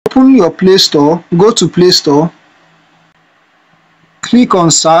Open your Play Store, go to Play Store, click on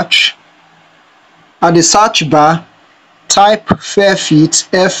search. At the search bar, type FareFit,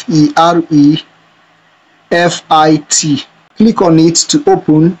 FEREFIT. Click on it to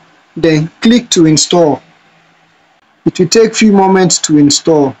open, then click to install. It will take few moments to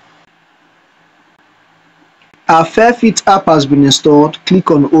install. Our FareFit app has been installed.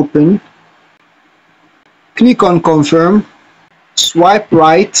 Click on open. Click on confirm. Swipe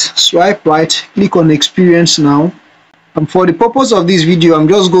right, click on experience now. And for the purpose of this video, I'm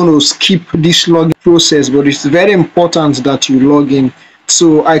just going to skip this login process, but it's very important that you log in.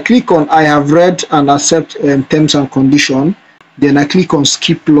 So I click on I have read and accept terms and conditions. Then I click on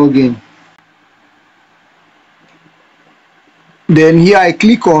skip login. Then here I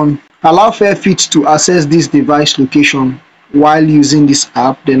click on allow FareFit to access this device location while using this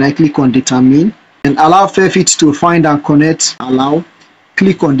app. Then I click on determine and allow FareFit to find and connect. Allow.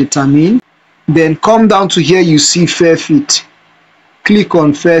 Click on determine. Then come down to here, you see FareFit. Click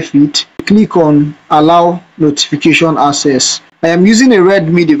on FareFit. Click on allow notification access. I am using a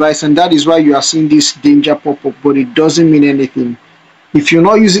Redmi device, and that is why you are seeing this danger pop-up, but it doesn't mean anything. If you're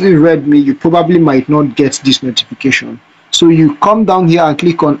not using a Redmi, you probably might not get this notification. So you come down here and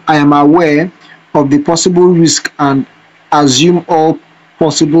click on I am aware of the possible risk and assume all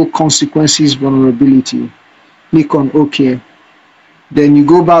possible consequences vulnerability. Click on OK. Then you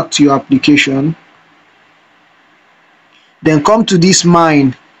go back to your application. Then come to this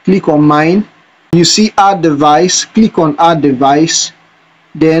mine. Click on mine. You see add device. Click on add device.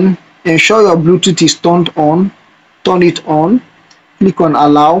 Then ensure your Bluetooth is turned on. Turn it on. Click on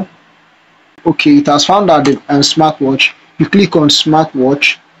allow. Okay, it has found out the smartwatch. You click on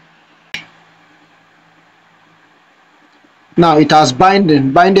smartwatch. Now it has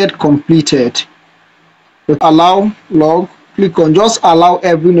binded completed. Allow log. Click on just allow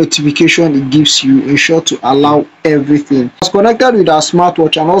every notification it gives you. Ensure to allow everything. It's connected with our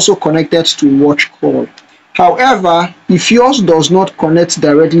smartwatch and also connected to watch call. However, if yours does not connect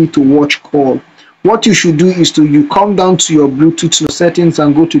directly to watch call, what you should do is you come down to your Bluetooth settings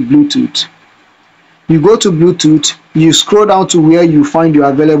and go to Bluetooth. You go to Bluetooth, you scroll down to where you find your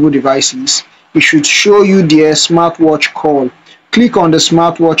available devices. It should show you the smartwatch call. Click on the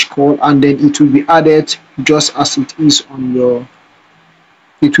smartwatch call and then it will be added just as it is on your.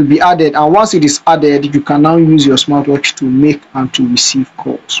 It will be added, and once it is added, you can now use your smartwatch to make and to receive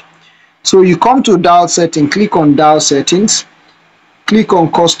calls. So you come to dial setting, click on dial settings, click on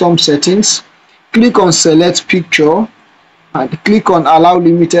custom settings, click on select picture, and click on allow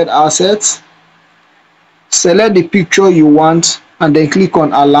limited assets. Select the picture you want and then click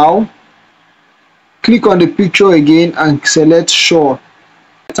on allow. Click on the picture again and select show.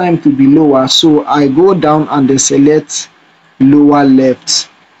 Time to be lower, so I go down and then select lower left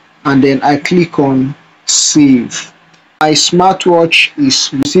and then I click on save. My smartwatch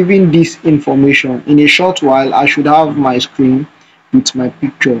is receiving this information. In a short while I should have my screen with my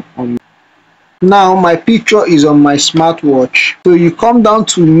picture on. Now my picture is on my smartwatch. So you come down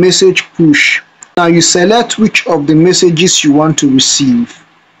to message push. Now you select which of the messages you want to receive.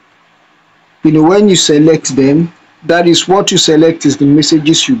 You know, when you select them, that is what you select is the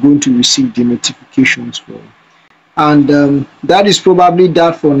messages you're going to receive the notifications for. And that is probably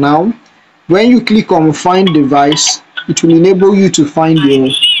that for now. When you click on find device, it will enable you to find your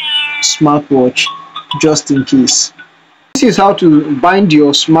smartwatch just in case. This is how to bind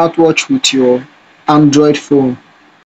your smartwatch with your Android phone.